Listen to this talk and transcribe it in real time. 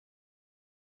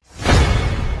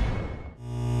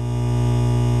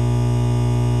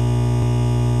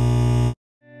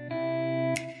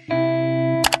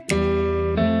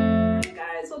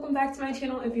back to my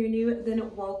channel. If you're new,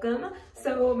 then welcome.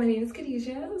 So my name is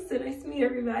Kadesha, so nice to meet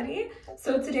everybody.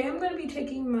 So today I'm going to be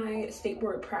taking my state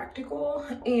board practical,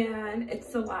 and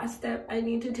it's the last step I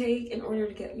need to take in order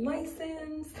to get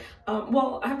licensed.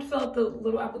 Well, I have to fill out the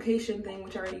little application thing,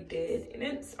 which I already did, and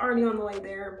it's already on the way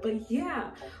there. But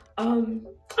yeah, I'm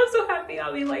so happy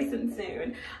I'll be licensed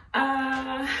soon.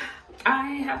 I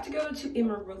have to go to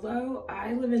Amarillo.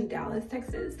 I live in Dallas,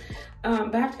 Texas,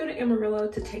 but I have to go to Amarillo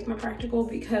to take my practical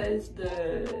because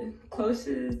the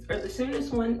closest or the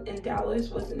soonest one in Dallas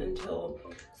wasn't until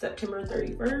September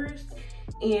 31st,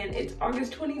 and it's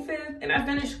August 25th, and I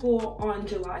finished school on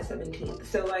July 17th.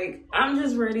 So like, I'm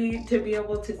just ready to be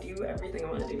able to do everything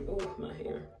I want to do. Oh, my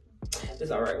hair.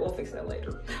 It's all right, we'll fix that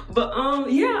later.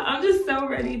 But yeah, I'm just so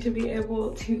ready to be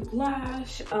able to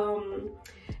lash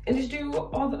and just do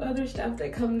all the other stuff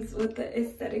that comes with the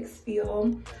aesthetics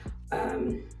field.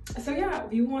 So yeah,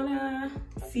 if you wanna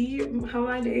see how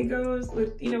my day goes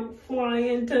with, you know,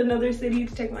 flying to another city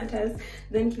to take my test,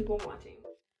 then keep on watching.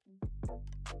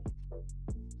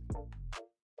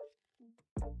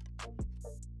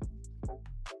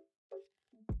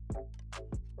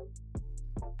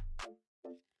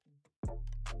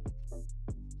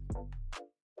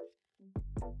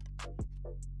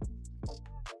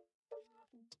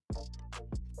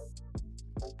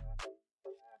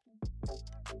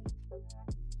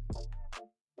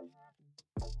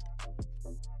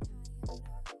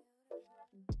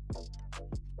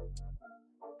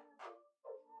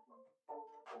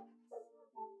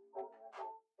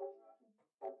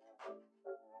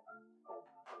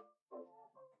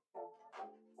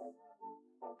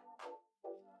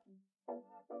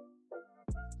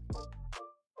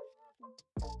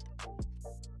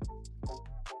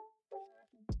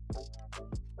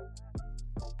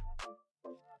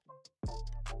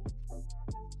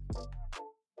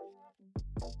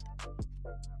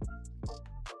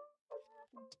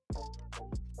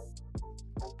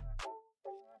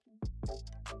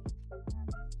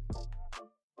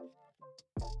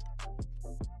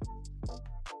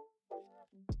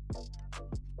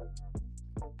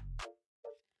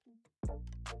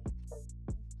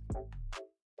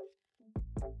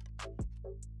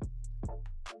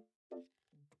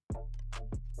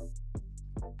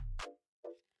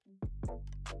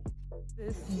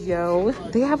 Yo,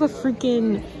 they have a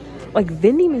freaking like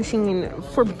vending machine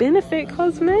for Benefit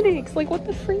Cosmetics. Like, what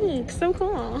the freak? So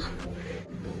cool.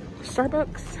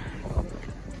 Starbucks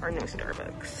or no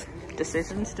Starbucks?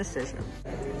 Decision.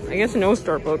 I guess no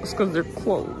Starbucks because they're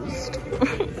closed.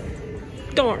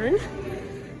 Darn.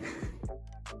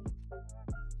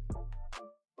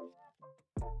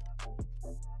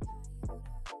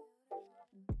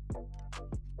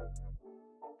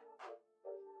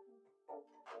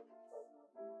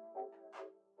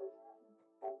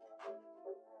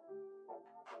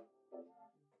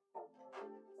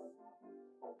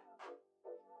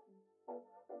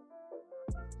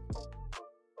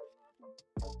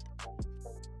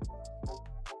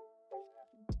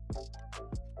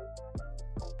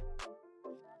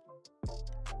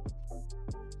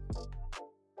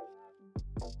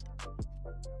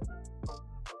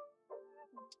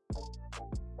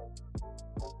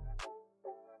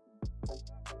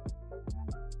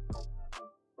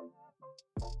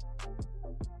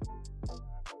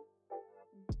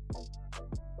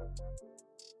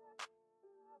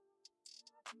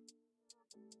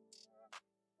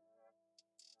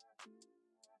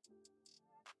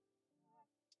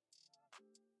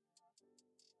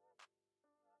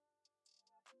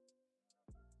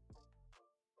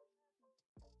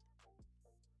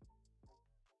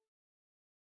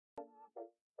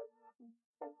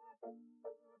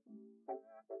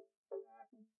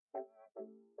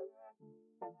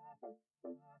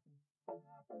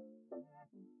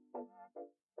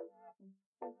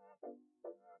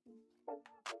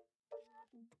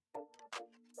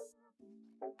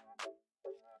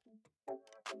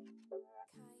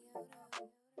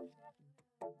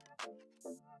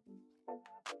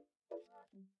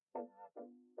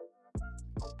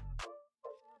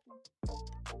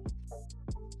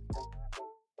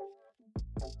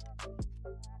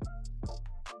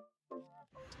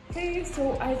 Hey,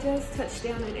 so I just touched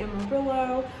down in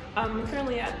Amarillo. I'm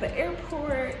currently at the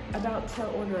airport, about to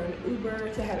order an Uber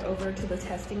to head over to the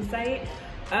testing site.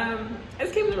 I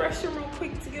just came to the restroom real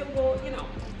quick to get a little, you know,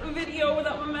 video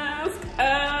without my mask.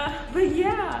 But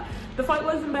yeah, the flight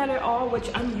wasn't bad at all, which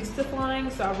I'm used to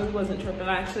flying, so I really wasn't tripping.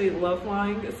 I actually love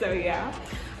flying, so yeah.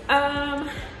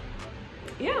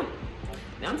 Yeah,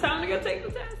 now it's time to go take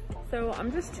the test. So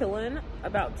I'm just chilling,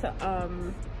 about to,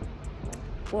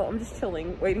 well, I'm just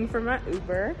chilling, waiting for my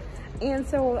Uber. And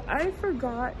so I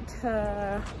forgot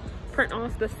to print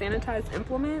off the sanitized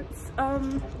implements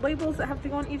labels that have to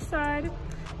go on each side.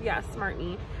 Yeah, smart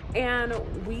me. And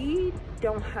we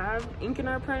don't have ink in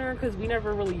our printer because we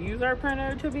never really use our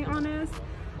printer, to be honest.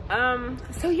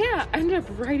 So yeah, I ended up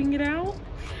writing it out,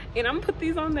 and I'm gonna put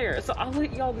these on there. So I'll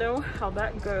let y'all know how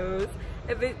that goes.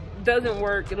 If it doesn't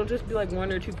work, it'll just be like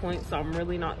 1 or 2 points, so I'm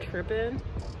really not tripping.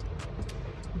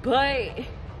 But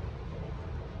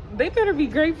they better be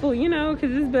grateful, you know,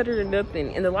 because it's better than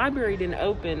nothing. And the library didn't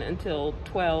open until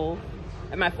 12,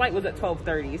 and my flight was at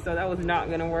 12:30, so that was not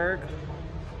gonna work.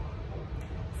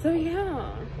 So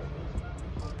yeah.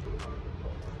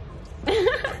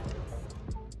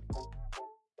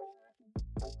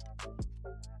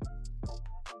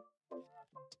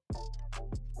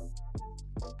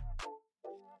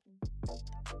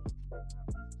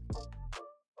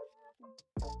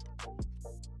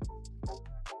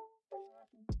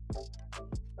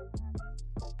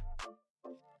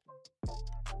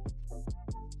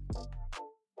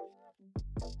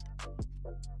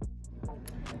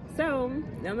 So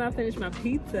now that I finished my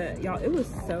pizza, y'all, it was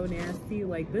so nasty.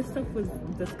 Like, this stuff was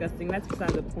disgusting. That's beside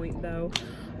the point though.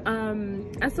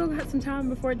 I still got some time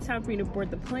before it's time for me to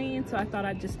board the plane, so I thought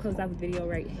I'd just close out the video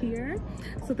right here.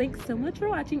 So thanks so much for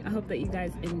watching. I hope that you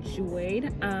guys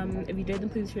enjoyed. If you did, then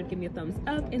please be sure to give me a thumbs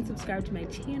up and subscribe to my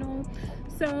channel.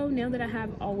 So now that I have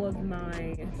all of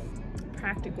my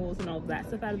practicals and all of that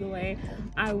stuff out of the way,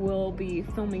 I will be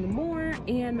filming more,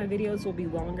 and my videos will be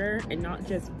longer and not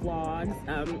just vlogs.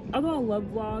 Although I love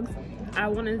vlogs, I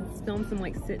want to film some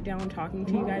like sit down talking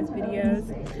to you guys videos.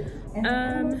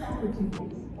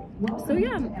 So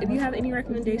yeah, if you have any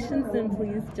recommendations, then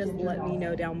please just let me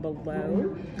know down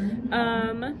below.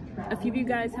 A few of you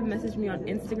guys have messaged me on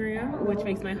Instagram, which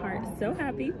makes my heart so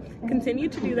happy. Continue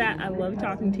to do that. I love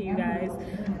talking to you guys.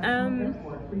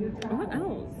 What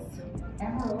else?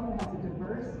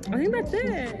 I think that's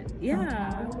it.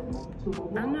 Yeah. I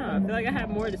don't know. I feel like I have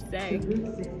more to say.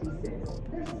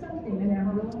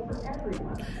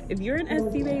 If you're an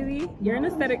ST baby, you're in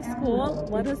aesthetic school,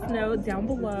 let us know down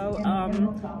below.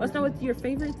 Let us know what your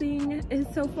favorite thing is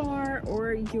so far,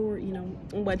 or your, you know,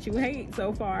 what you hate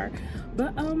so far.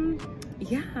 But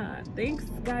yeah, thanks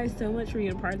guys so much for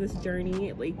being a part of this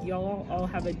journey. Like, y'all all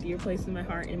have a dear place in my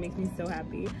heart, and it makes me so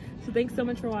happy. So thanks so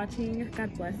much for watching.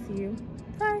 God bless you.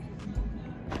 Bye.